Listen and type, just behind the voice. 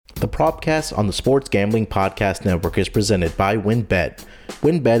The Propcast on the Sports Gambling Podcast Network is presented by WynnBET.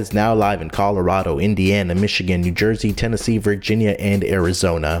 WynnBET is now live in Colorado, Indiana, Michigan, New Jersey, Tennessee, Virginia, and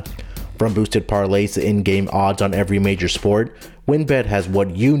Arizona. From boosted parlays to in-game odds on every major sport, WynnBET has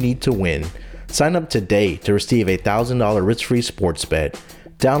what you need to win. Sign up today to receive a $1,000 risk-free sports bet.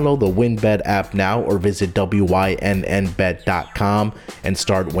 Download the WynnBET app now or visit wynnbet.com and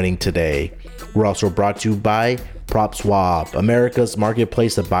start winning today. We're also brought to you by PropSwap, America's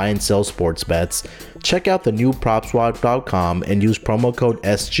marketplace to buy and sell sports bets. Check out the new PropSwap.com and use promo code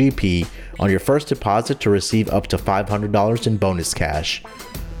SGP on your first deposit to receive up to $500 in bonus cash.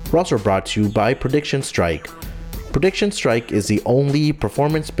 We're also brought to you by Prediction Strike. Prediction Strike is the only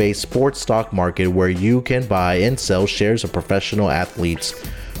performance-based sports stock market where you can buy and sell shares of professional athletes.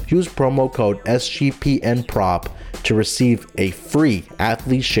 Use promo code SGPNPROP to receive a free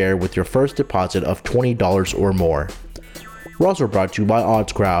athlete share with your first deposit of $20 or more. We're also brought to you by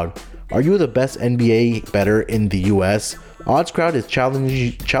OddsCrowd. Are you the best NBA bettor in the US? OddsCrowd is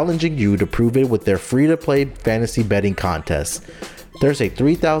challenging you to prove it with their free-to-play fantasy betting contest. There's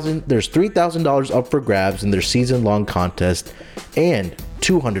 $3,000 up for grabs in their season-long contest and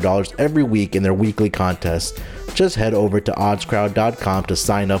 $200 every week in their weekly contest. Just head over to oddscrowd.com to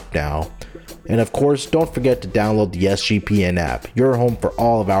sign up now. And of course, don't forget to download the SGPN app, your home for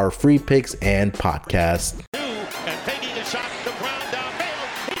all of our free picks and podcasts. And taking a shot, the ground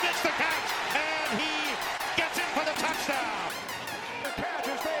downfield. He gets the catch, and he gets in for the touchdown. The catch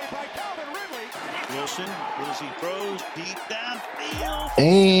is made by Calvin Ridley. Wilson, as he throws deep downfield.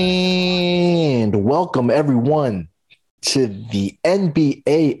 And welcome everyone to the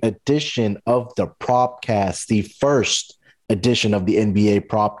NBA edition of the Propcast, the first edition of the NBA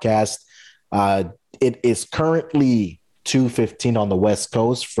Propcast. It is currently 2:15 on the West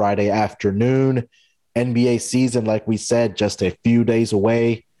Coast, Friday afternoon. NBA season, like we said, just a few days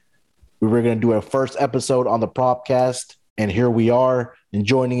away. We were going to do our first episode on the Propcast, and here we are. And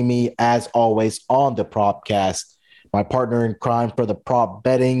joining me, as always, on the Propcast, my partner in crime for the prop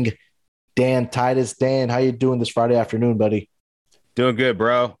betting, Dan Titus. Dan, how you doing this Friday afternoon, buddy? Doing good,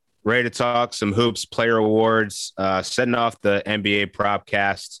 bro. Ready to talk some hoops, player awards, setting off the NBA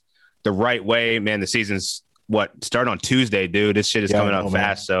Propcast the right way, man. The season's start on Tuesday, dude. This shit is coming up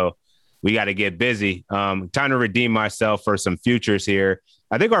fast, so we got to get busy. Time to redeem myself for some futures here.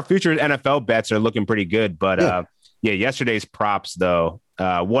 I think our future NFL bets are looking pretty good, but yesterday's props though,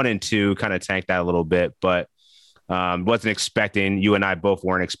 1 and 2 kind of tanked that a little bit, but wasn't expecting, you and I both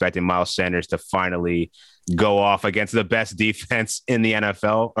weren't expecting Miles Sanders to finally go off against the best defense in the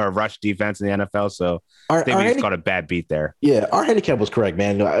NFL, or rush defense in the NFL. So I think we just got a bad beat there. Yeah, our handicap was correct,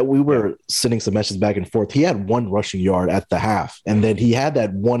 man. We were sending some messages back and forth. He had 1 rushing yard at the half, and then he had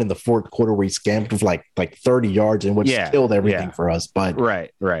that one in the fourth quarter where he scammed for like 30 yards and which killed everything for us. But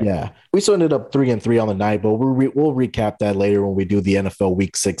right. Yeah, we still ended up 3-3 on the night, but we'll recap that later when we do the NFL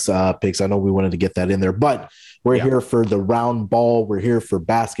Week 6 picks. I know we wanted to get that in there, but we're here for the round ball. We're here for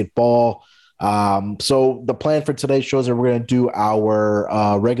basketball. So the plan for today's show is that we're going to do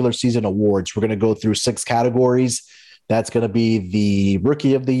our regular season awards. We're going to go through 6 categories. That's going to be the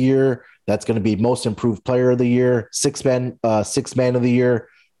Rookie of the Year. That's going to be Most Improved Player of the Year, Sixth Man of the Year,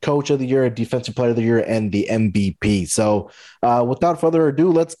 Coach of the Year, Defensive Player of the Year, and the MVP. So without further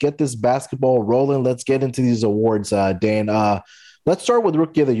ado, let's get this basketball rolling. Let's get into these awards, Dan. Let's start with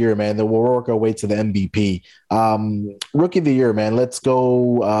Rookie of the Year, man. Then we'll work our way to the MVP. Rookie of the Year, man. Let's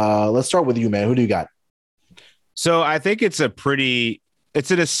go. Let's start with you, man. Who do you got? So I think it's an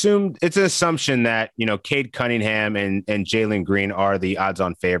assumption that, Cade Cunningham and Jalen Green are the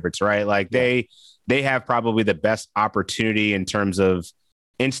odds-on favorites, right? Like they have probably the best opportunity in terms of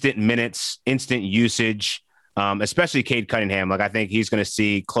instant minutes, instant usage, especially Cade Cunningham. Like I think he's going to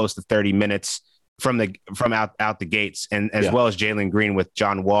see close to 30 minutes from out the gates, and as well as Jalen Green with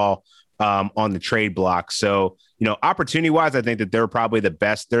John Wall on the trade block. So, opportunity wise, I think that they're probably the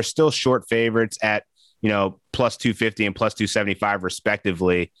best. They're still short favorites at, plus 250 and plus 275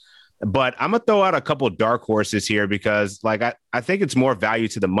 respectively. But I'm going to throw out a couple of dark horses here because I think it's more value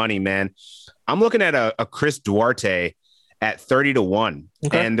to the money, man. I'm looking at a Chris Duarte at 30-1.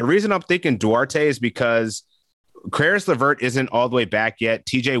 Okay. And the reason I'm thinking Duarte is because Caris LeVert isn't all the way back yet.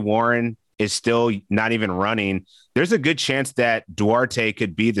 TJ Warren is still not even running. There's a good chance that Duarte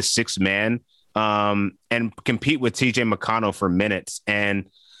could be the 6th man and compete with TJ McConnell for minutes. And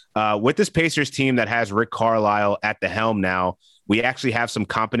with this Pacers team that has Rick Carlisle at the helm now, we actually have some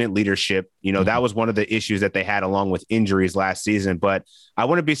competent leadership. That was one of the issues that they had along with injuries last season. But I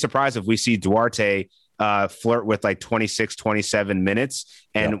wouldn't be surprised if we see Duarte flirt with like 26, 27 minutes.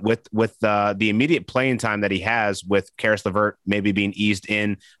 And with the immediate playing time that he has with Karis LeVert maybe being eased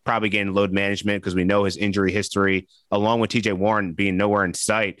in, probably getting load management because we know his injury history, along with TJ Warren being nowhere in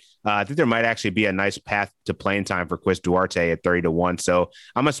sight, I think there might actually be a nice path to playing time for Chris Duarte at 30-1. So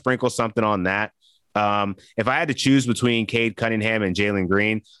I'm going to sprinkle something on that. If I had to choose between Cade Cunningham and Jalen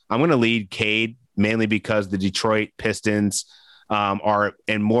Green, I'm going to lead Cade mainly because the Detroit Pistons are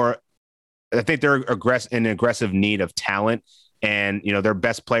in more, I think they're in aggressive need of talent. And, their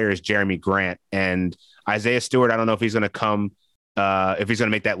best player is Jeremy Grant and Isaiah Stewart. I don't know if he's going to come, if he's going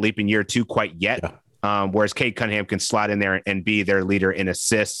to make that leap in year 2 quite yet. Whereas Cade Cunningham can slide in there and be their leader in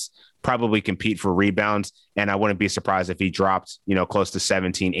assists, probably compete for rebounds. And I wouldn't be surprised if he dropped, close to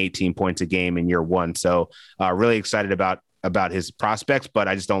 17, 18 points a game in year 1. So really excited about his prospects, but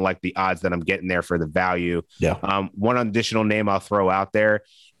I just don't like the odds that I'm getting there for the value. One additional name I'll throw out there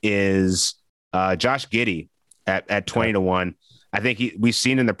is Josh Giddey at 20-1. I think we've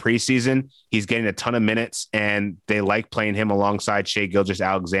seen in the preseason, he's getting a ton of minutes and they like playing him alongside Shai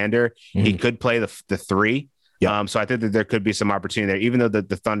Gilgeous-Alexander. He could play the 3. So I think that there could be some opportunity there, even though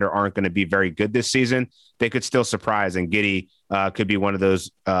the Thunder aren't going to be very good this season, they could still surprise. And Giddey could be one of those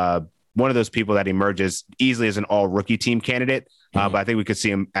people that emerges easily as an all rookie team candidate. But I think we could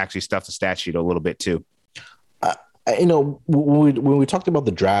see him actually stuff the stat sheet a little bit too. When we talked about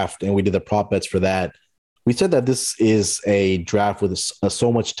the draft and we did the prop bets for that, we said that this is a draft with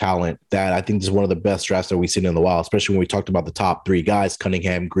so much talent that I think this is one of the best drafts that we've seen in a while, especially when we talked about the top 3 guys,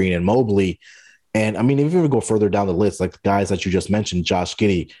 Cunningham, Green, and Mobley. And I mean, if you go further down the list, like the guys that you just mentioned, Josh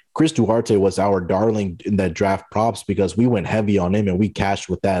Giddey, Chris Duarte was our darling in that draft props because we went heavy on him and we cashed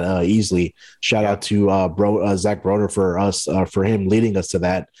with that easily. Shout out to Zach Broder for him leading us to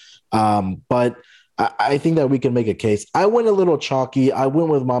that. But I think that we can make a case. I went a little chalky. I went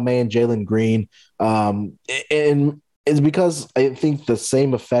with my man Jalen Green. And it's because I think the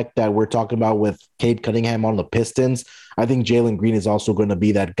same effect that we're talking about with Cade Cunningham on the Pistons, I think Jalen Green is also going to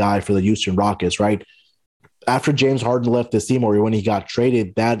be that guy for the Houston Rockets, right? After James Harden left this team, or when he got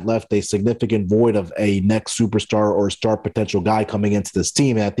traded, that left a significant void of a next superstar or star potential guy coming into this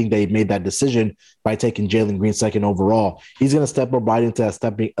team. And I think they made that decision by taking Jalen Green second overall. He's going to step up right into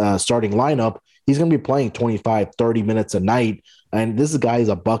that starting lineup. He's going to be playing 25, 30 minutes a night. And this guy is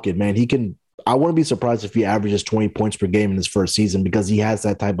a bucket, man. I wouldn't be surprised if he averages 20 points per game in his first season because he has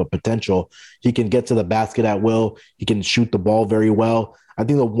that type of potential. He can get to the basket at will. He can shoot the ball very well. I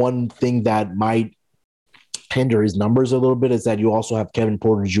think the one thing that might hinder his numbers a little bit is that you also have Kevin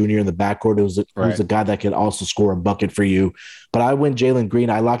Porter Jr. in the backcourt, who's a guy that can also score a bucket for you. But I went Jalen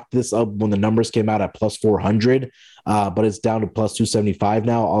Green. I locked this up when the numbers came out at plus 400, but it's down to plus 275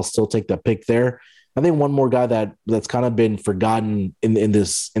 now. I'll still take the pick there. I think one more guy that's kind of been forgotten in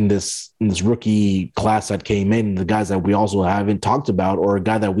this rookie class that came in, the guys that we also haven't talked about, or a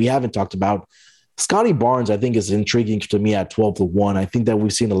guy that we haven't talked about, Scotty Barnes, I think is intriguing to me at 12-1. I think that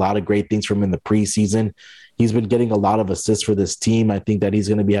we've seen a lot of great things from him in the preseason. He's been getting a lot of assists for this team. I think that he's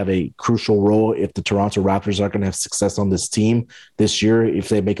going to have a crucial role if the Toronto Raptors are going to have success on this team this year, if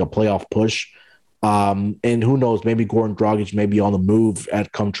they make a playoff push. And who knows, maybe Goran Dragic may be on the move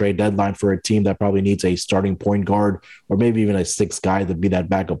at come trade deadline for a team that probably needs a starting point guard or maybe even a 6th guy to be that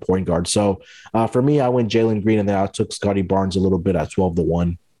backup point guard. So for me, I went Jalen Green and then I took Scotty Barnes a little bit at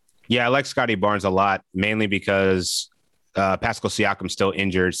 12-1. Yeah, I like Scotty Barnes a lot, mainly because Pascal Siakam's still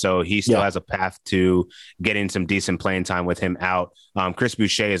injured, so he still has a path to getting some decent playing time with him out. Chris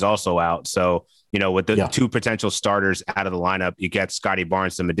Boucher is also out, so with the 2 potential starters out of the lineup, you get Scotty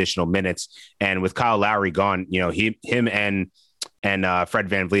Barnes some additional minutes, and with Kyle Lowry gone, him and Fred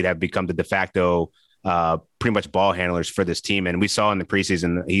VanVleet have become the de facto pretty much ball handlers for this team, and we saw in the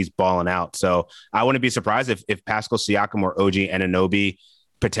preseason he's balling out. So I wouldn't be surprised if Pascal Siakam or OG Anunoby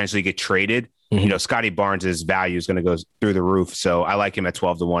potentially get traded. Scotty Barnes's value is going to go through the roof. So I like him at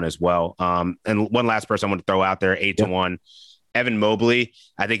 12-1 as well. And one last person I want to throw out there, 8-1, Evan Mobley.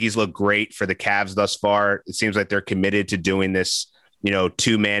 I think he's looked great for the Cavs thus far. It seems like they're committed to doing this,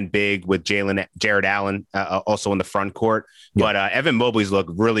 2-man big with Jared Allen also in the front court. But Evan Mobley's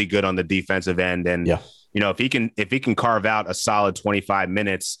looked really good on the defensive end. And, if he can carve out a solid 25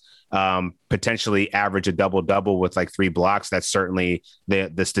 minutes, potentially average a double-double with like 3 blocks, that's certainly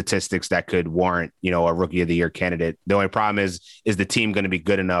the statistics that could warrant, a rookie of the year candidate. The only problem is the team going to be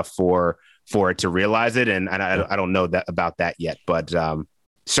good enough for it to realize it? And I don't know about that yet, but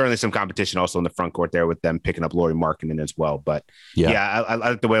certainly some competition also in the front court there with them picking up Lauri Markkanen as well. But I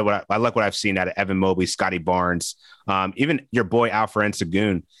like the way I like what I've seen out of Evan Mobley, Scotty Barnes, Even your boy Alfred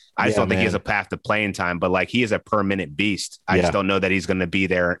Sengun, I just don't think he has a path to playing time, but like he is a per minute beast. I just don't know that he's going to be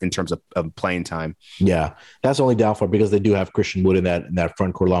there in terms of playing time. Yeah, that's the only downfall because they do have Christian Wood in that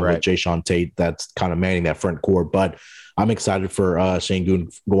front court along with Jayshawn Tate. That's kind of manning that front court. But I'm excited for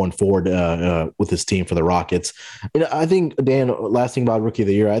Sengun going forward with his team for the Rockets. And I think, Dan, last thing about Rookie of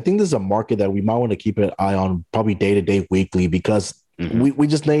the Year, I think this is a market that we might want to keep an eye on probably day to day, weekly, because we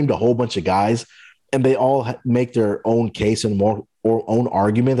just named a whole bunch of guys and they all make their own case and more or own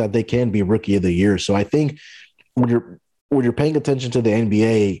argument that they can be Rookie of the Year. So I think when you're paying attention to the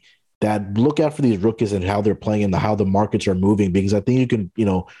NBA, that look out for these rookies and how they're playing and how the markets are moving, because I think you can,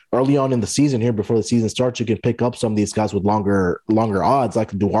 early on in the season here before the season starts, you can pick up some of these guys with longer odds, like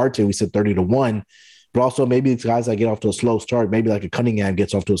Duarte, we said 30-1, but also maybe these guys that get off to a slow start, maybe like a Cunningham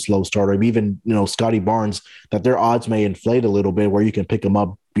gets off to a slow start, or even, Scotty Barnes, that their odds may inflate a little bit where you can pick them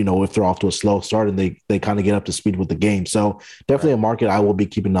up, if they're off to a slow start and they kind of get up to speed with the game. So definitely a market I will be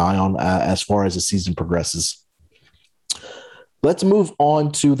keeping an eye on as far as the season progresses. Let's move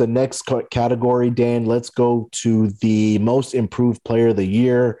on to the next category, Dan. Let's go to the most improved player of the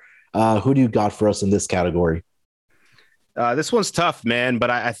year. Who do you got for us in this category? This one's tough, man, but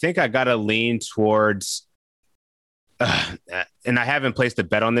I think I got to lean towards, and I haven't placed a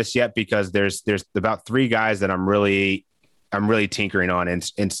bet on this yet because there's about three guys that I'm really tinkering on. And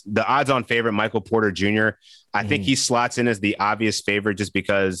the odds-on favorite, Michael Porter Jr., I think he slots in as the obvious favorite just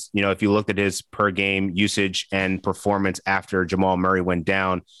because, if you looked at his per game usage and performance after Jamal Murray went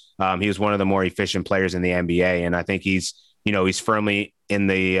down, he was one of the more efficient players in the NBA. And I think he's firmly in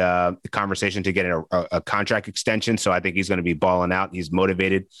the conversation to get a contract extension. So I think he's going to be balling out. He's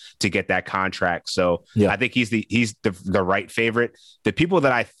motivated to get that contract. So I think he's the right favorite. The people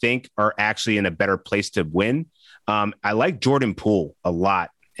that I think are actually in a better place to win, I like Jordan Poole a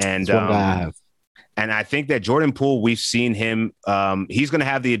lot. And I think that Jordan Poole, we've seen him, he's going to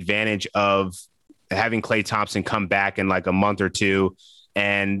have the advantage of having Klay Thompson come back in like a month or two.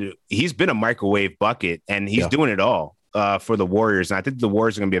 And he's been a microwave bucket and he's doing it all for the Warriors. And I think the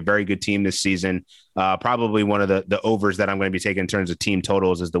Warriors are going to be a very good team this season. Probably one of the overs that I'm going to be taking in terms of team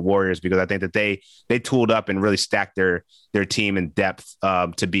totals is the Warriors, because I think that they tooled up and really stacked their team in depth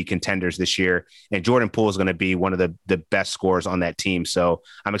to be contenders this year. And Jordan Poole is going to be one of the best scorers on that team. So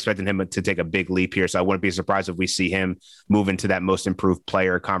I'm expecting him to take a big leap here. So I wouldn't be surprised if we see him move into that most improved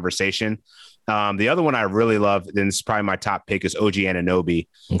player conversation. The other one I really love, and it's probably my top pick, is OG Anunoby.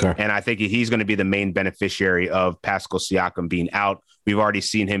 Okay. And I think he's going to be the main beneficiary of Pascal Siakam being out. We've already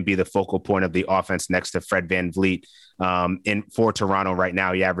seen him be the focal point of the offense next to Fred VanVleet. For Toronto right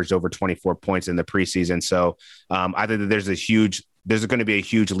now, he averaged over 24 points in the preseason. So I think that there's going to be a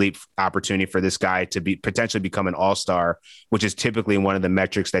huge leap opportunity for this guy to be potentially become an all-star, which is typically one of the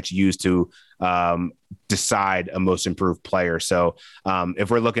metrics that's used to decide a most improved player. So if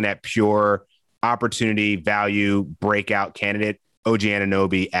we're looking at pure opportunity, value, breakout candidate, OG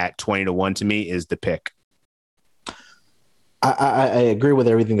Anunoby at 20-1 to me is the pick. I agree with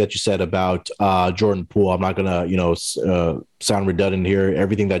everything that you said about Jordan Poole. I'm not going to, sound redundant here.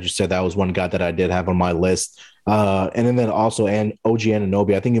 Everything that you said, that was one guy that I did have on my list. And then also, and OG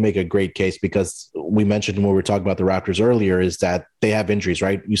Anunoby, I think you make a great case because we mentioned when we were talking about the Raptors earlier is that they have injuries,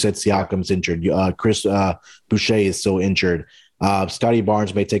 right? You said Siakam's injured. Chris Boucher is still injured. Scotty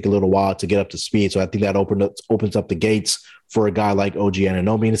Barnes may take a little while to get up to speed. So I think that opens up the gates for a guy like OG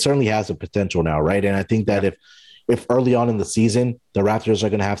Anunoby. And it certainly has the potential now, right? And I think that if early on in the season, the Raptors are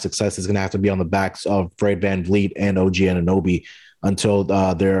going to have success, it's going to have to be on the backs of Fred VanVleet and OG Anunoby until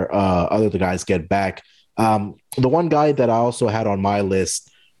their other guys get back. The one guy that I also had on my list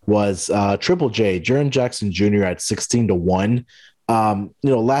was Triple J, Jaren Jackson Jr. at 16-1.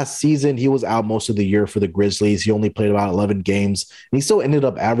 Last season, he was out most of the year for the Grizzlies. He only played about 11 games, and he still ended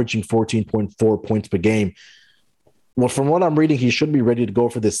up averaging 14.4 points per game. Well, from what I'm reading, he should be ready to go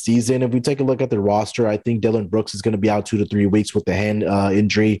for this season. If we take a look at the roster, I think Dillon Brooks is going to be out 2 to 3 weeks with the hand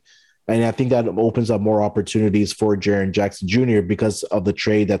injury. And I think that opens up more opportunities for Jaren Jackson Jr. because of the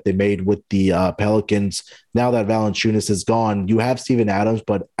trade that they made with the Pelicans. Now that Valanciunas is gone, you have Steven Adams,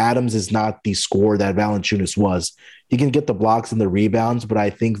 but Adams is not the scorer that Valanciunas was. He can get the blocks and the rebounds, but I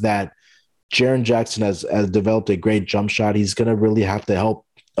think that Jaren Jackson has developed a great jump shot. He's going to really have to help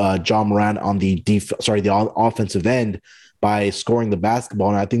John Morant on the offensive end by scoring the basketball.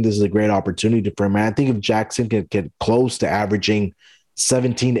 And I think this is a great opportunity for him. And I think if Jackson can get close to averaging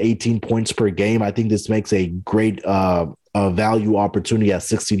 17, 18 points per game, I think this makes a great value opportunity at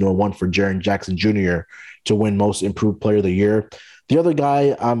 16-1 for Jaren Jackson Jr. to win most improved player of the year. The other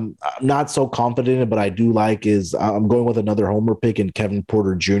guy I'm not so confident in, but I do like is I'm going with another homer pick in Kevin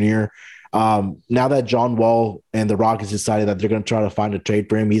Porter Jr. Now that John Wall and the Rockets decided that they're going to try to find a trade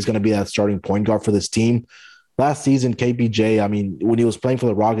for him, he's going to be that starting point guard for this team. Last season, KPJ, I mean, when he was playing for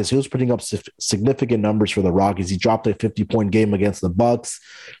the Rockets, he was putting up significant numbers for the Rockets. He dropped a 50-point game against the Bucks,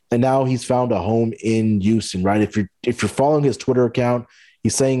 and now he's found a home in Houston, right? If you're following his Twitter account,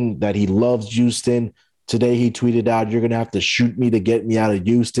 he's saying that he loves Houston. Today, he tweeted out, "You're going to have to shoot me to get me out of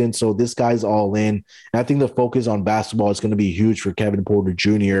Houston." So this guy's all in. And I think the focus on basketball is going to be huge for Kevin Porter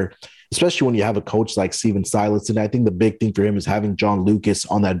Jr., especially when you have a coach like Steven Silas. And I think the big thing for him is having John Lucas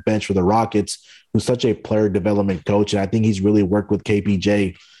on that bench for the Rockets, who's such a player development coach. And I think he's really worked with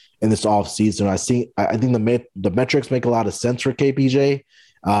KPJ in this offseason. I think the metrics make a lot of sense for KPJ.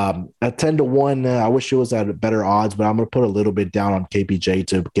 At 10-1, I wish it was at better odds, but I'm going to put a little bit down on KPJ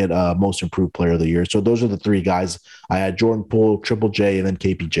to get most improved player of the year. So those are the three guys. I had Jordan Poole, Triple J, and then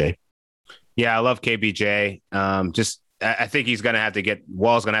KPJ. Yeah, I love KPJ. I think he's going to have to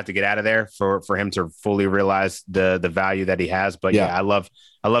Wall's going to have to get out of there for him to fully realize the value that he has. But yeah, I love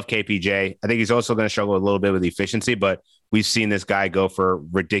KPJ. I think he's also going to struggle a little bit with efficiency, but we've seen this guy go for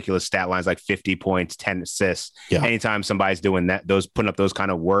ridiculous stat lines like 50 points, 10 assists. Yeah. Anytime somebody's doing that, putting up those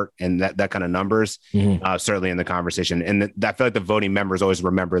kind of work and that kind of numbers, certainly in the conversation. And I feel like the voting members always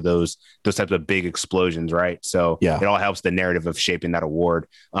remember those types of big explosions, right? So it all helps the narrative of shaping that award.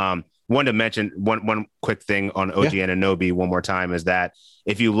 One to mention one quick thing on OG Anunoby one more time is that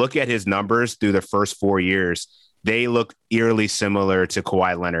if you look at his numbers through the first 4 years, they look eerily similar to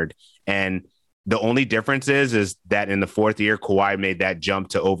Kawhi Leonard. And the only difference is that in the fourth year, Kawhi made that jump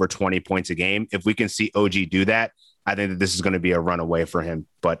to over 20 points a game. If we can see OG do that, I think that this is going to be a runaway for him.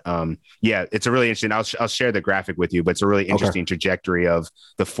 But it's a really interesting. I'll share the graphic with you, but it's a really interesting trajectory of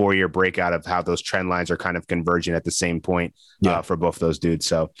the 4-year breakout of how those trend lines are kind of converging at the same point for both those dudes.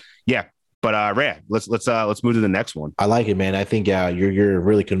 So yeah. But Ray, let's move to the next one. I like it, man. I think you're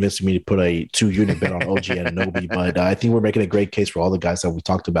really convincing me to put a 2-unit bet on OG Anunoby, but I think we're making a great case for all the guys that we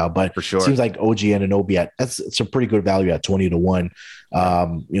talked about. But for sure, it seems like OG Anunoby it's a pretty good value at 20-1.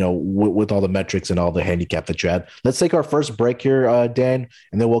 With all the metrics and all the handicap that you had. Let's take our first break here, Dan,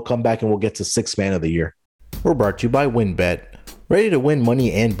 and then we'll come back and we'll get to 6th man of the year. We're brought to you by WynnBET. Ready to win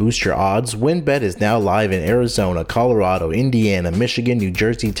money and boost your odds? WynnBET is now live in Arizona, Colorado, Indiana, Michigan, New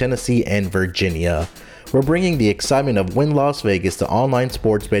Jersey, Tennessee, and Virginia. We're bringing the excitement of Wynn Las Vegas to online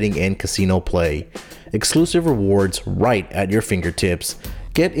sports betting and casino play. Exclusive rewards right at your fingertips.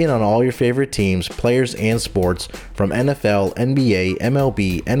 Get in on all your favorite teams, players, and sports from NFL, NBA,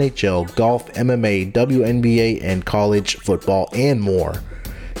 MLB, NHL, golf, MMA, WNBA, and college football, and more.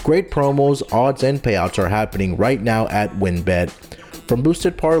 Great promos, odds, and payouts are happening right now at WynnBET. From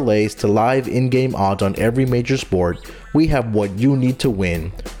boosted parlays to live in-game odds on every major sport, we have what you need to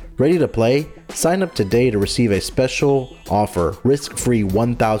win. Ready to play? Sign up today to receive a special offer, risk-free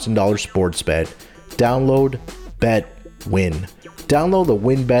 $1,000 sports bet. Download, bet, win. Download the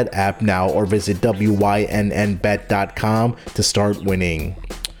WynnBET app now or visit wynnbet.com to start winning.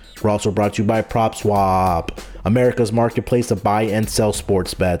 We're also brought to you by PropSwap, America's marketplace to buy and sell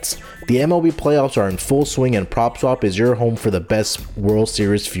sports bets. The MLB playoffs are in full swing and PropSwap is your home for the best World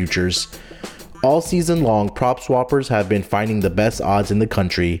Series futures. All season long, PropSwappers have been finding the best odds in the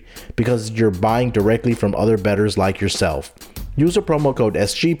country because you're buying directly from other bettors like yourself. Use the promo code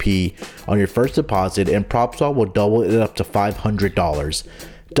SGP on your first deposit and PropSwap will double it up to $500.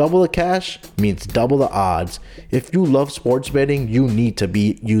 Double the cash means double the odds. If you love sports betting, you need to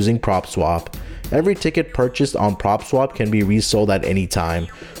be using PropSwap. Every ticket purchased on PropSwap can be resold at any time,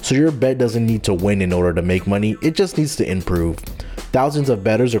 so your bet doesn't need to win in order to make money, it just needs to improve. Thousands of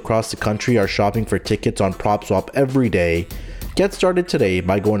bettors across the country are shopping for tickets on PropSwap every day. Get started today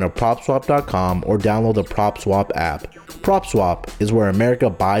by going to PropSwap.com or download the PropSwap app. PropSwap is where America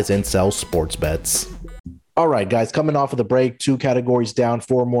buys and sells sports bets. All right, guys, coming off of the break, 2 categories down,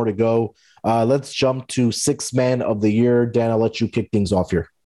 4 more to go. Let's jump to 6th man of the year. Dan, I'll let you kick things off here.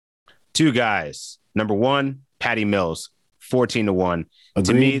 2 guys. Number 1, Patty Mills, 14-1. Agreed.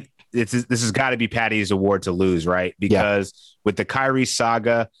 To me, this has got to be Patty's award to lose, right? Because with the Kyrie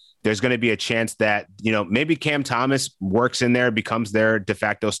saga, there's going to be a chance that, maybe Cam Thomas works in there, becomes their de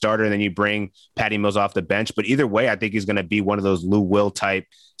facto starter, and then you bring Patty Mills off the bench. But either way, I think he's going to be one of those Lou Will type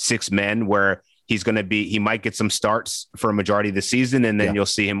 6 men where he might get some starts for a majority of the season, and then you'll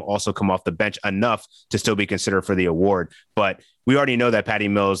see him also come off the bench enough to still be considered for the award. But we already know that Patty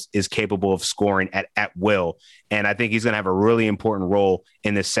Mills is capable of scoring at will. And I think he's going to have a really important role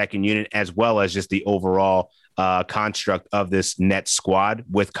in this second unit, as well as just the overall construct of this Nets squad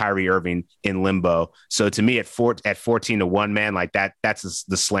with Kyrie Irving in limbo. So to me, at 14-1, man, like that's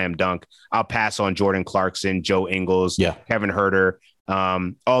the slam dunk. I'll pass on Jordan Clarkson, Joe Ingles, Kevin Huerter,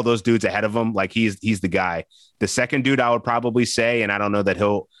 all those dudes ahead of him, like he's the guy. The second dude I would probably say, and I don't know that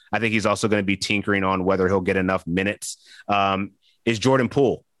I think he's also going to be tinkering on whether he'll get enough minutes, is Jordan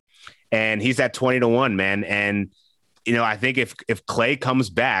Poole. And he's at 20-1, man. And, I think if Klay comes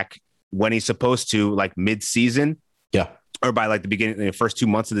back when he's supposed to, like mid-season, or by like the beginning, the first 2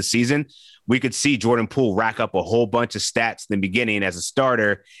 months of the season, we could see Jordan Poole rack up a whole bunch of stats in the beginning as a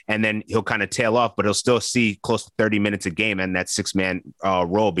starter, and then he'll kind of tail off, but he'll still see close to 30 minutes a game in that 6-man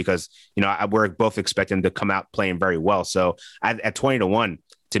role because, we're both expecting him to come out playing very well. So at 20-1,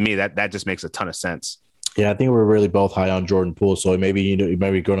 to me, that just makes a ton of sense. Yeah, I think we're really both high on Jordan Poole, so maybe you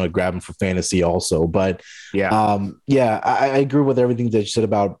might be going to grab him for fantasy also. But I agree with everything that you said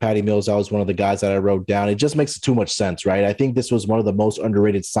about Patty Mills. That was one of the guys that I wrote down. It just makes too much sense, right? I think this was one of the most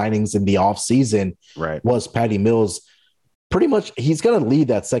underrated signings in the offseason. Right, was Patty Mills. Pretty much, he's going to lead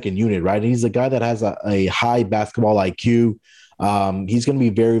that second unit, right? He's a guy that has a high basketball IQ. He's going to be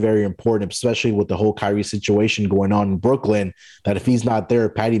very, very important, especially with the whole Kyrie situation going on in Brooklyn, that if he's not there,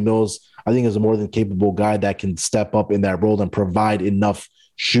 Patty Mills, I think, is a more than capable guy that can step up in that role and provide enough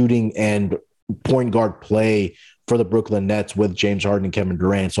shooting and point guard play for the Brooklyn Nets with James Harden and Kevin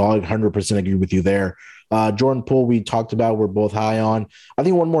Durant. So I 100% agree with you there. Jordan Poole, we talked about, we're both high on. I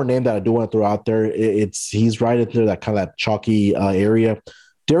think one more name that I do want to throw out there, he's right into that kind of that chalky area.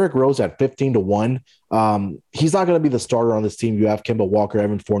 Derrick Rose at 15-1. He's not going to be the starter on this team. You have Kemba Walker,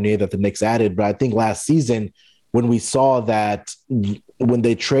 Evan Fournier that the Knicks added, but I think last season when we saw that when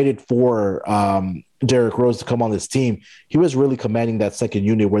they traded for Derrick Rose to come on this team, he was really commanding that second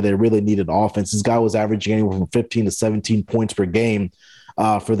unit where they really needed offense. This guy was averaging anywhere from 15 to 17 points per game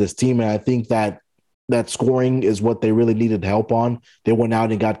for this team, and I think that scoring is what they really needed help on. They went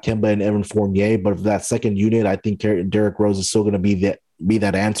out and got Kemba and Evan Fournier, but for that second unit, I think Derrick Rose is still going to be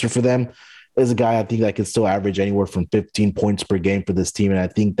that answer for them. There's a guy I think that can still average anywhere from 15 points per game for this team, and I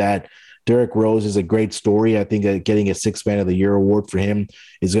think that Derrick Rose is a great story. I think that getting a 6th Man of the Year award for him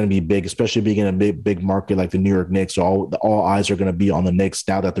is going to be big, especially being in a big market like the New York Knicks. So all eyes are going to be on the Knicks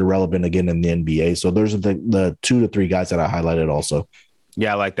now that they're relevant again in the NBA. So those are the 2 to 3 guys that I highlighted also.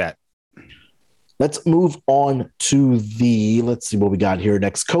 Yeah, I like that. Let's move on to let's see what we got here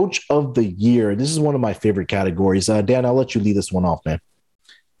next. Coach of the Year. This is one of my favorite categories. Dan, I'll let you lead this one off, man.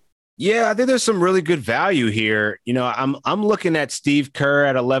 Yeah, I think there's some really good value here. I'm looking at Steve Kerr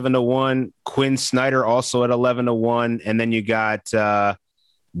at 11-1, Quinn Snyder also at 11-1, and then you got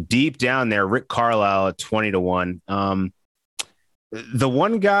deep down there Rick Carlisle at 20-1. The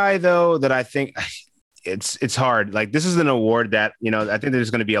one guy though that I think it's hard. Like, this is an award that I think there's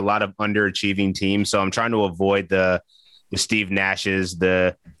going to be a lot of underachieving teams, so I'm trying to avoid the Steve Nashes,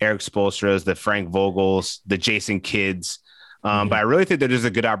 the Eric Spoelstras, the Frank Vogels, the Jason Kidds. But I really think that there's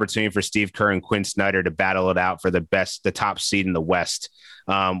a good opportunity for Steve Kerr and Quinn Snyder to battle it out for the top seed in the West.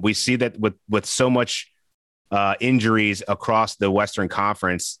 We see that with so much injuries across the Western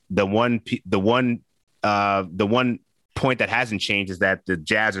Conference, the one point that hasn't changed is that the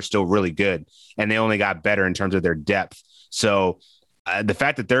Jazz are still really good, and they only got better in terms of their depth. So the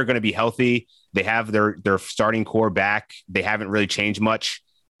fact that they're going to be healthy, they have their starting core back, they haven't really changed much.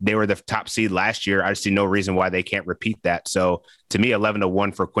 They were the top seed last year. I see no reason why they can't repeat that. So to me,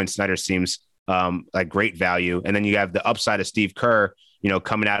 11-1 for Quinn Snyder seems like great value. And then you have the upside of Steve Kerr,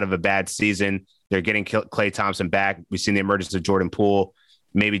 coming out of a bad season. They're getting Klay Thompson back. We've seen the emergence of Jordan Poole.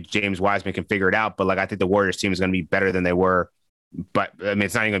 Maybe James Wiseman can figure it out. But I think the Warriors team is going to be better than they were. But I mean,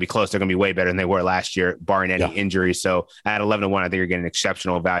 it's not even going to be close. They're going to be way better than they were last year, barring any injuries. So at 11-1, I think you're getting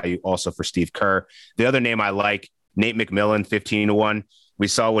exceptional value also for Steve Kerr. The other name I like, Nate McMillan, 15-1. We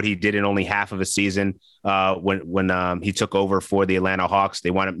saw what he did in only half of a season when he took over for the Atlanta Hawks.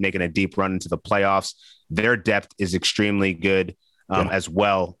 They wound up making a deep run into the playoffs. Their depth is extremely good as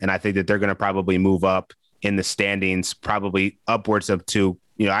well. And I think that they're going to probably move up in the standings, probably upwards of 2.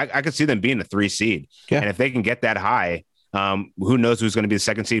 I could see them being a 3 seed. Yeah. And if they can get that high, who knows who's going to be the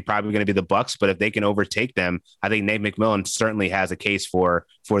 2nd seed? Probably going to be the Bucks. But if they can overtake them, I think Nate McMillan certainly has a case for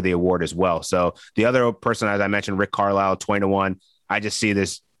the award as well. So the other person, as I mentioned, Rick Carlisle, 20-1. I just see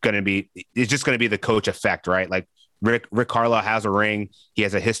this it's just going to be the coach effect, right? Like Rick Carlisle has a ring. He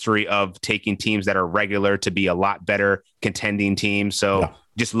has a history of taking teams that are regular to be a lot better contending teams. So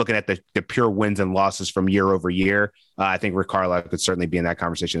just looking at the pure wins and losses from year over year, I think Rick Carlisle could certainly be in that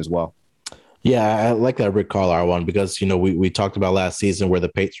conversation as well. Yeah, I like that Rick Carlisle one because, we talked about last season where the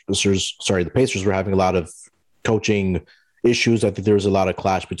Pacers were having a lot of coaching issues. I think there was a lot of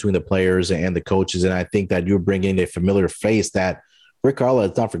clash between the players and the coaches. And I think that you're bringing a familiar face that Rick Carlisle,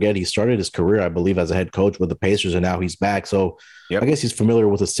 let's not forget, he started his career, I believe, as a head coach with the Pacers, and now he's back. So I guess he's familiar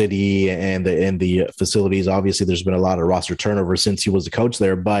with the city and the facilities. Obviously, there's been a lot of roster turnover since he was the coach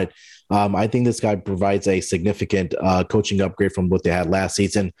there, but I think this guy provides a significant coaching upgrade from what they had last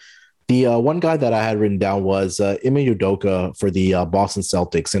season. The one guy that I had written down was Ime Udoka for the Boston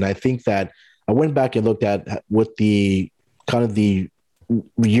Celtics, and I think that I went back and looked at what the kind of the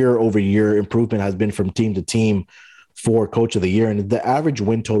year-over-year improvement has been from team to team for Coach of the Year, and the average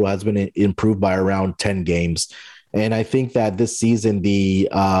win total has been improved by around 10 games. And I think that this season, the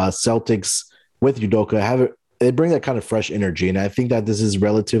Celtics with Udoka they bring that kind of fresh energy. And I think that this is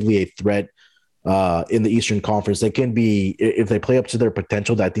relatively a threat in the Eastern Conference. They can be, if they play up to their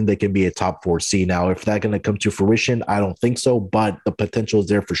potential, I think they can be a top 4 seed. Now, if that's going to come to fruition, I don't think so, but the potential is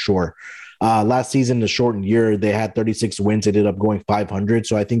there for sure. Last season, the shortened year, they had 36 wins, ended up going 500.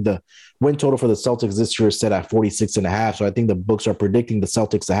 So I think the win total for the Celtics this year is set at 46.5. So I think the books are predicting the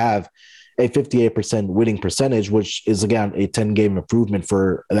Celtics to have a 58% winning percentage, which is, again, a 10-game improvement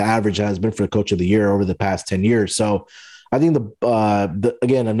for the average has been for the Coach of the Year over the past 10 years. So I think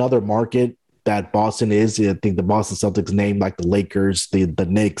again, another market that Boston is, I think the Boston Celtics name, like the Lakers, the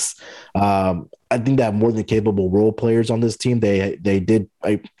Knicks, I think they have more than capable role players on this team. They did,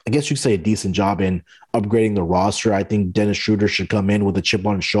 I guess you could say, a decent job in upgrading the roster. I think Dennis Schroeder should come in with a chip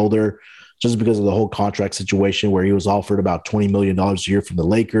on his shoulder just because of the whole contract situation where he was offered about $20 million a year from the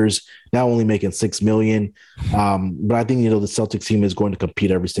Lakers, now only making $6 million. But I think, the Celtics team is going to compete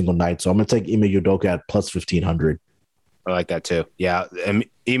every single night. So I'm going to take Ime Udoka at plus 1,500. I like that too. Yeah. Ime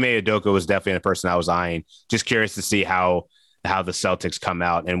Udoka was definitely the person I was eyeing. Just curious to see how the Celtics come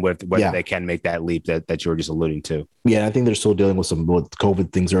out and whether they can make that leap that you were just alluding to. Yeah, I think they're still dealing with some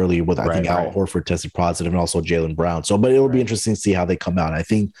COVID things early with, I think Al Horford tested positive and also Jaylen Brown. So, but it will be interesting to see how they come out. I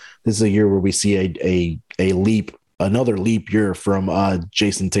think this is a year where we see a leap, another leap year from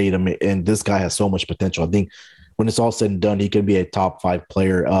Jason Tatum. And this guy has so much potential. I think when it's all said and done, he could be a top 5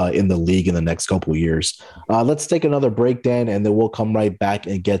 player in the league in the next couple of years. Let's take another break, Dan, and then we'll come right back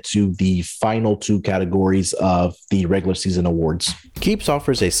and get to the final 2 categories of the regular season awards. Keeps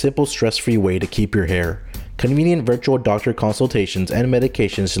offers a simple, stress-free way to keep your hair. Convenient virtual doctor consultations and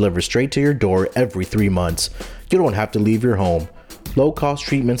medications delivered straight to your door every 3 months. You don't have to leave your home. Low-cost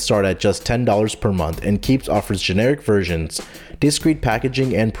treatments start at just $10 per month, and Keeps offers generic versions, discreet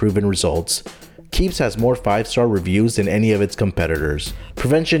packaging, and proven results. Keeps has more 5-star reviews than any of its competitors.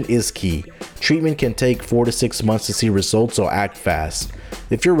 Prevention is key. Treatment can take 4 to 6 months to see results, so act fast.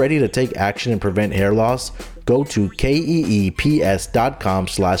 If you're ready to take action and prevent hair loss, go to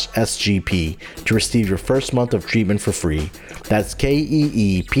keeps.com/SGP to receive your first month of treatment for free. That's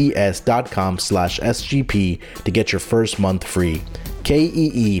keeps.com/SGP to get your first month free.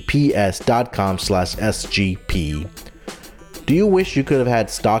 keeps.com/SGP. Do you wish you could have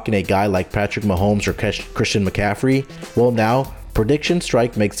had stock in a guy like Patrick Mahomes or Christian McCaffrey? Well, now, Prediction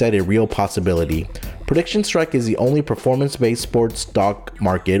Strike makes that a real possibility. Prediction Strike is the only performance-based sports stock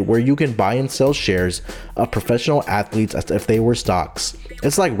market where you can buy and sell shares of professional athletes as if they were stocks.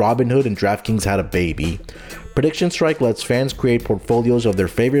 It's like Robinhood and DraftKings had a baby. Prediction Strike lets fans create portfolios of their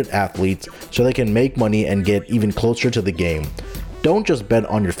favorite athletes so they can make money and get even closer to the game. Don't just bet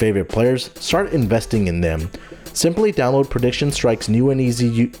on your favorite players, start investing in them. Simply download Prediction Strike's new and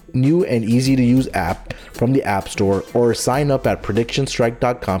easy to use app from the App Store or sign up at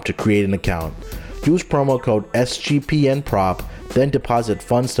predictionstrike.com to create an account. Use promo code SGPNPROP, then deposit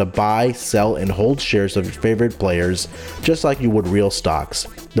funds to buy, sell, and hold shares of your favorite players, just like you would real stocks.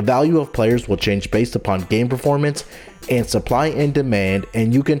 The value of players will change based upon game performance and supply and demand,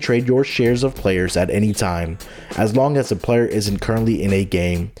 and you can trade your shares of players at any time, as long as the player isn't currently in a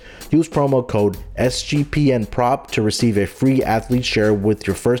game. Use promo code SGPNPROP to receive a free athlete share with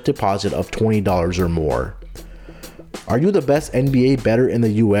your first deposit of $20 or more. Are you the best NBA bettor in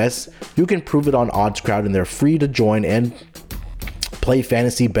the US? You can prove it on OddsCrowd, and they're free to join and play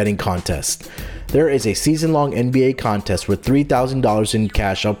fantasy betting contests. There is a season-long NBA contest with $3,000 in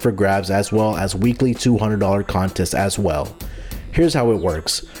cash up for grabs, as well as weekly $200 contests as well. Here's how it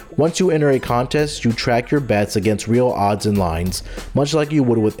works. Once you enter a contest, you track your bets against real odds and lines, much like you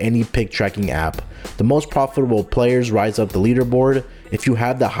would with any pick tracking app. The most profitable players rise up the leaderboard. If you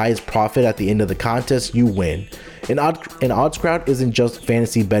have the highest profit at the end of the contest, you win. An OddsCrowd isn't just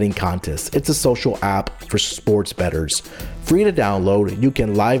fantasy betting contests, it's a social app for sports bettors. Free to download, you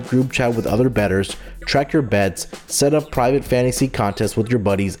can live group chat with other bettors, track your bets, set up private fantasy contests with your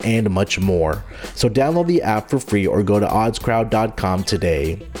buddies, and much more. So download the app for free or go to oddscrowd.com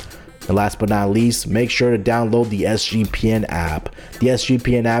today. And last but not least, make sure to download the SGPN app. The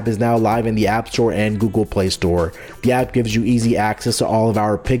SGPN app is now live in the App Store and Google Play Store. The app gives you easy access to all of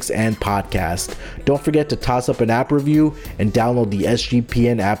our picks and podcasts. Don't forget to toss up an app review and download the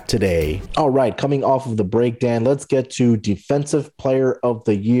SGPN app today. All right, coming off of the breakdown, let's get to Defensive Player of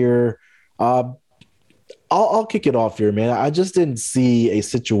the Year. I'll kick it off here, man. I just didn't see a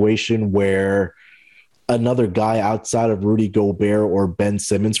situation where another guy outside of Rudy Gobert or Ben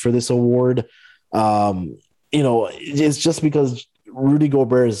Simmons for this award. It's just because Rudy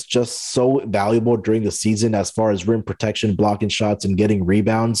Gobert is just so valuable during the season as far as rim protection, blocking shots, and getting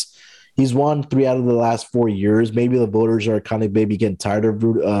rebounds. He's won 3 out of the last 4 years. Maybe the voters are kind of maybe getting tired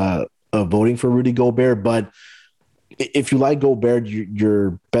of voting for Rudy Gobert, but if you like Gobert,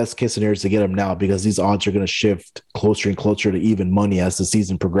 your best case scenario is to get him now because these odds are going to shift closer and closer to even money as the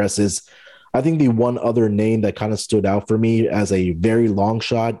season progresses. I think the one other name that kind of stood out for me as a very long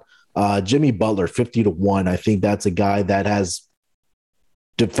shot, Jimmy Butler, 50-1. I think that's a guy that has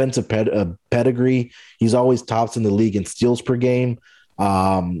defensive pedigree. He's always tops in the league in steals per game.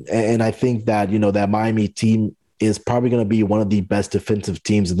 And I think that, that Miami team is probably going to be one of the best defensive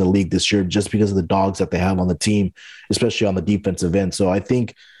teams in the league this year just because of the dogs that they have on the team, especially on the defensive end. So I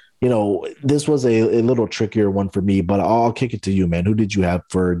think, this was a little trickier one for me, but I'll kick it to you, man. Who did you have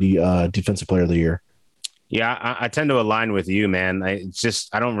for the Defensive Player of the Year? Yeah, I tend to align with you, man.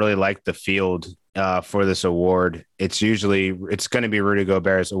 I don't really like the field for this award. It's going to be Rudy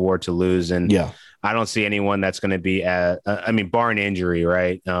Gobert's award to lose. And yeah, I don't see anyone that's going to be barring injury,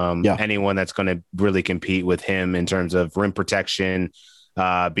 right? Anyone that's going to really compete with him in terms of rim protection,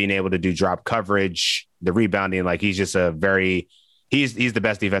 being able to do drop coverage, the rebounding. Like he's just he's the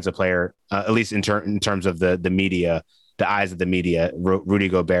best defensive player, at least in terms of the media, the eyes of the media. Rudy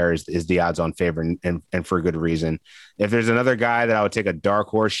Gobert is the odds-on favorite, and for good reason. If there's another guy that I would take a dark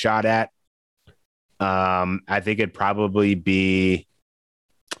horse shot at, I think it'd probably be.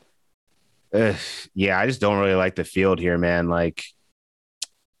 I just don't really like the field here, man. Like,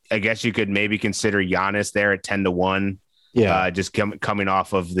 I guess you could maybe consider Giannis there at 10-1. Yeah, just coming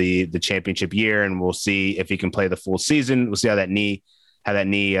off of the championship year, and we'll see if he can play the full season. We'll see how that knee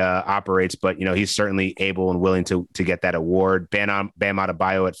operates, but he's certainly able and willing to get that award. Bam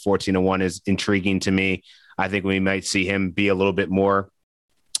Adebayo at 14-1 is intriguing to me. I think we might see him play a little bit more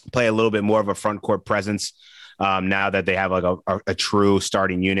of a front court presence now that they have like a true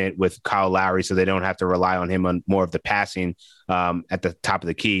starting unit with Kyle Lowry, so they don't have to rely on him on more of the passing at the top of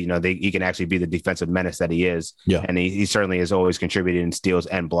the key. He can actually be the defensive menace that he is. Yeah. And he certainly has always contributed in steals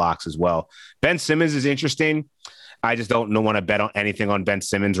and blocks as well. Ben Simmons is interesting. I just don't want to bet on anything on Ben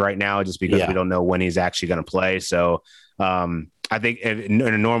Simmons right now just because we don't know when he's actually going to play. So I think in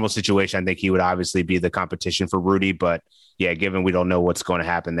a normal situation, I think he would obviously be the competition for Rudy, but yeah, given we don't know what's going to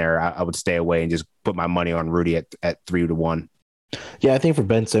happen there, I would stay away and just put my money on Rudy at 3-1. Yeah, I think for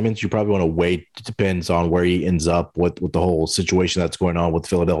Ben Simmons, you probably want to wait. It depends on where he ends up with the whole situation that's going on with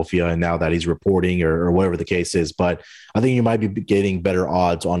Philadelphia and now that he's reporting or whatever the case is. But I think you might be getting better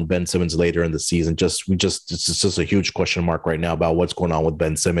odds on Ben Simmons later in the season. It's just a huge question mark right now about what's going on with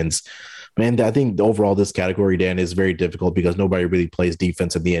Ben Simmons. Man, I think overall this category, Dan, is very difficult because nobody really plays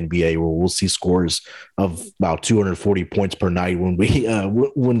defense in the NBA. Where we'll see scores of about 240 points per night when the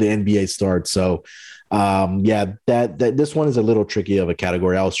NBA starts. So, this one is a little tricky of a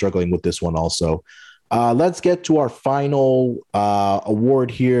category. I was struggling with this one also. Let's get to our final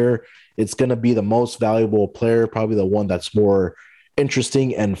award here. It's going to be the most valuable player, probably the one that's more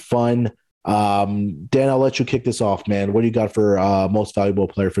interesting and fun. Dan, I'll let you kick this off, man. What do you got for most valuable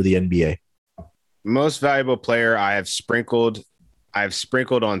player for the NBA? Most valuable player, I have sprinkled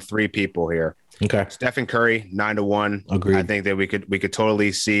on 3 people here. Okay. Stephen Curry, 9-1. Agreed. I think that we could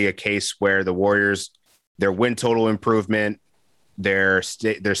totally see a case where the Warriors, their win total improvement, their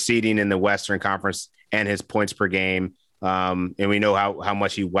seeding in the Western Conference, and his points per game. And we know how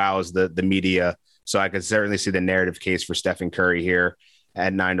much he wows the media. So I could certainly see the narrative case for Stephen Curry here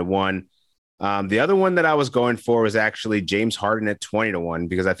at 9-1. The other one that I was going for was actually James Harden at 20-1,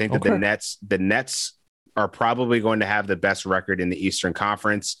 because I think that the Nets are probably going to have the best record in the Eastern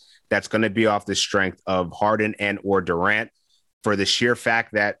Conference. That's going to be off the strength of Harden and or Durant, for the sheer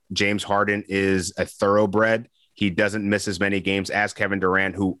fact that James Harden is a thoroughbred. He doesn't miss as many games as Kevin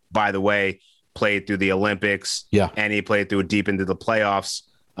Durant, who, by the way, played through the Olympics and he played through deep into the playoffs.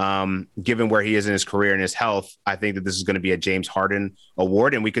 Given where he is in his career and his health, I think that this is going to be a James Harden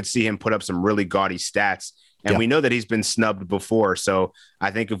award, and we could see him put up some really gaudy stats. And we know that he's been snubbed before. So I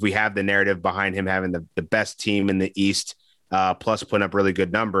think if we have the narrative behind him having the best team in the East, plus putting up really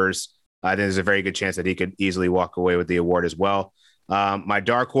good numbers, I think there's a very good chance that he could easily walk away with the award as well. My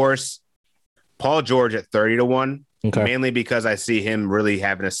dark horse, Paul George at 30-1, Okay. mainly because I see him really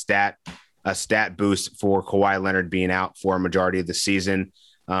having a stat boost for Kawhi Leonard being out for a majority of the season.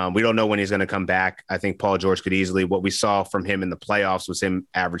 We don't know when he's going to come back. I think Paul George could easily, what we saw from him in the playoffs was him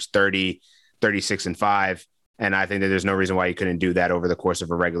average 30, 36 and 5. And I think that there's no reason why he couldn't do that over the course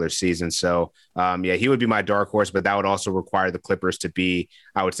of a regular season. So, he would be my dark horse, but that would also require the Clippers to be,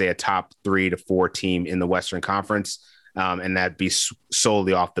 I would say, a top 3 to 4 team in the Western Conference. And that'd be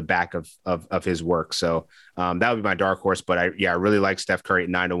solely off the back of his work. So that would be my dark horse. But I really like Steph Curry at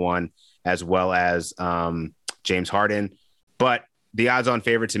 9-1, as well as James Harden. But the odds-on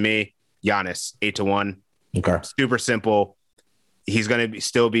favorite to me, Giannis, 8-1. Okay. Super simple. He's going to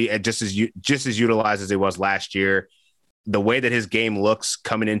still be just as utilized as he was last year. The way that his game looks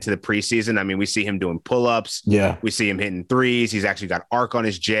coming into the preseason, I mean, we see him doing pull-ups. Yeah. We see him hitting threes. He's actually got arc on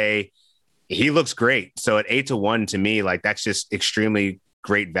his J. He looks great. So at 8-1 to me, like that's just extremely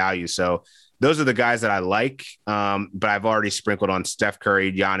great value. So those are the guys that I like. But I've already sprinkled on Steph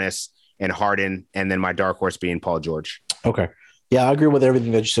Curry, Giannis, and Harden, and then my dark horse being Paul George. Okay. Yeah, I agree with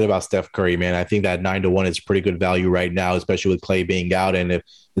everything that you said about Steph Curry, man. I think that 9-1 is pretty good value right now, especially with Klay being out. And if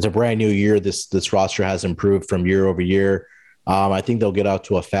it's a brand new year, this roster has improved from year over year. I think they'll get out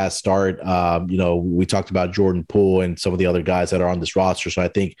to a fast start. We talked about Jordan Poole and some of the other guys that are on this roster. So I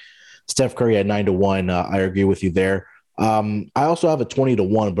think Steph Curry at 9-1, I agree with you there. I also have a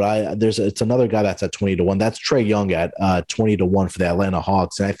 20-1, but it's another guy that's at 20-1. That's Trae Young at 20-1 for the Atlanta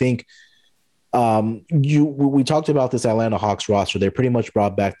Hawks. And I think we talked about this Atlanta Hawks roster. They pretty much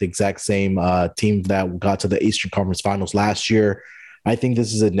brought back the exact same team that got to the Eastern Conference Finals last year. I think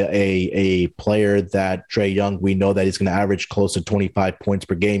this is a player that Trae Young, we know that he's going to average close to 25 points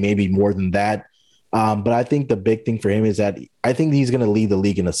per game, maybe more than that. But I think the big thing for him is that I think he's going to lead the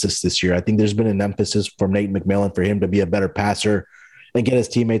league in assists this year. I think there's been an emphasis from Nate McMillan for him to be a better passer and get his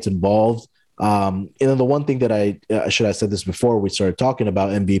teammates involved. And then the one thing that I should have said this before we started talking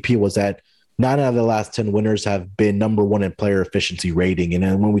about MVP was that 9 out of the last 10 winners have been number one in player efficiency rating. And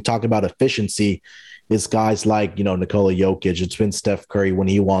then when we talk about efficiency, it's guys like, Nikola Jokic. It's been Steph Curry when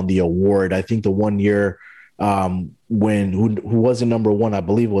he won the award. I think the 1 year when who wasn't number one, I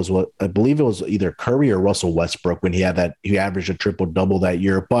believe it was either Curry or Russell Westbrook when he averaged a triple double that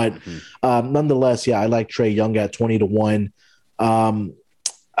year. But nonetheless, I like Trae Young at 20-1.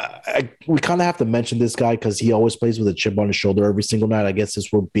 We kind of have to mention this guy because he always plays with a chip on his shoulder every single night. I guess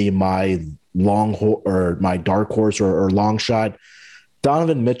this would be my my dark horse or long shot.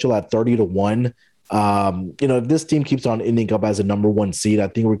 Donovan Mitchell at 30-1. If this team keeps on ending up as a number one seed, I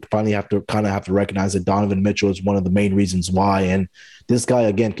think we finally have to recognize that Donovan Mitchell is one of the main reasons why. And this guy,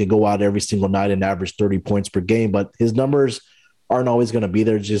 again, can go out every single night and average 30 points per game, but his numbers aren't always going to be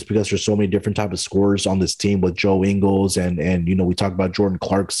there just because there's so many different type of scorers on this team with Joe Ingles and we talk about Jordan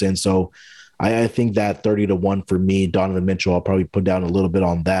Clarkson. So I think that 30-1 for me, Donovan Mitchell, I'll probably put down a little bit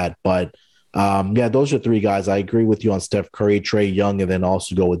on that. But those are three guys. I agree with you on Steph Curry, Trae Young, and then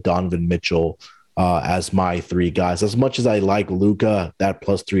also go with Donovan Mitchell as my three guys. As much as I like Luka, that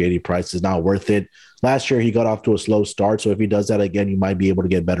plus 380 price is not worth it. Last year, he got off to a slow start. So if he does that again, you might be able to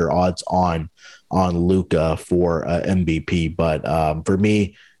get better odds on Luka for MVP. But for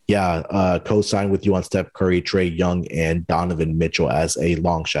me, co-sign with you on Steph Curry, Trae Young, and Donovan Mitchell as a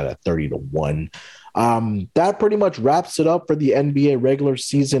long shot at 30-1. That pretty much wraps it up for the NBA regular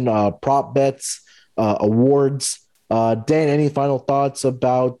season prop bets, awards. Dan, any final thoughts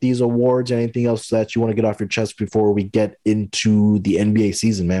about these awards? Anything else that you want to get off your chest before we get into the NBA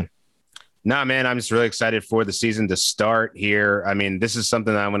season, man? Nah, man, I'm just really excited for the season to start here. I mean, this is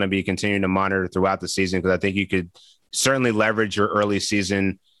something that I'm going to be continuing to monitor throughout the season because I think you could certainly leverage your early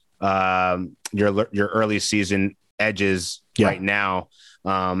season, your early season edges right now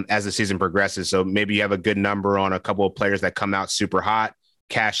as the season progresses. So maybe you have a good number on a couple of players that come out super hot,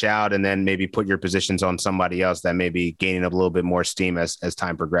 cash out, and then maybe put your positions on somebody else that may be gaining a little bit more steam as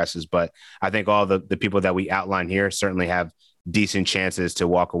time progresses. But I think all the people that we outline here certainly have decent chances to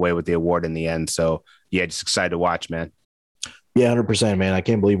walk away with the award in the end. So just excited to watch, man. Yeah, 100%, man. I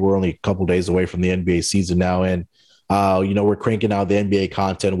can't believe we're only a couple days away from the NBA season now. And, we're cranking out the NBA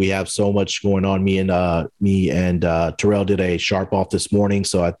content. We have so much going on. Me and Terrell did a sharp off this morning.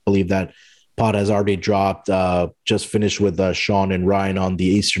 So I believe that pod has already dropped. Just finished with Sean and Ryan on the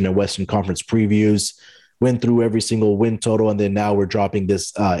Eastern and Western Conference previews. Went through every single win total. And then now we're dropping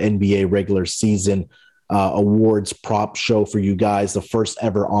this NBA regular season awards prop show for you guys, the first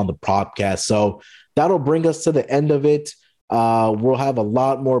ever on the Propcast. So that'll bring us to the end of it. We'll have a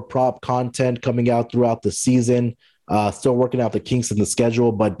lot more prop content coming out throughout the season. Still working out the kinks in the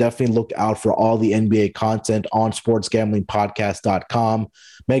schedule, but definitely look out for all the NBA content on sportsgamblingpodcast.com.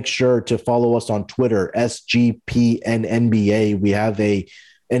 Make sure to follow us on Twitter, SGPNNBA. We have a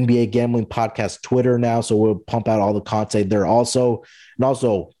NBA Gambling Podcast Twitter now, so we'll pump out all the content there also. And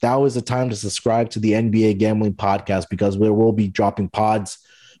also, now is the time to subscribe to the NBA Gambling Podcast because we will be dropping pods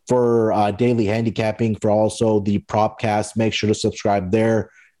for daily handicapping, for also the Propcast. Make sure to subscribe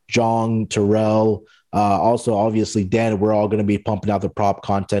there. Jong, Terrell, also, obviously, Dan, we're all going to be pumping out the prop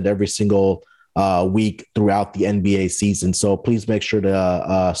content every single week throughout the NBA season. So please make sure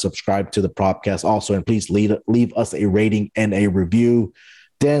to subscribe to the Propcast also, and please leave us a rating and a review.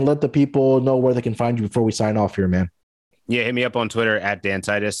 Dan, let the people know where they can find you before we sign off here, man. Yeah, hit me up on Twitter at Dan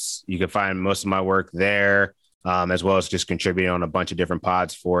Titus. You can find most of my work there, as well as just contributing on a bunch of different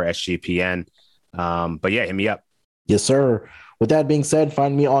pods for SGPN. But yeah, hit me up. Yes, sir. With that being said,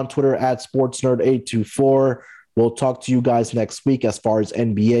 find me on Twitter at SportsNerd824. We'll talk to you guys next week as far as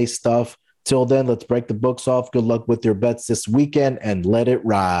NBA stuff. Till then, let's break the books off. Good luck with your bets this weekend and let it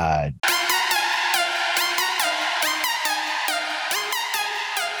ride.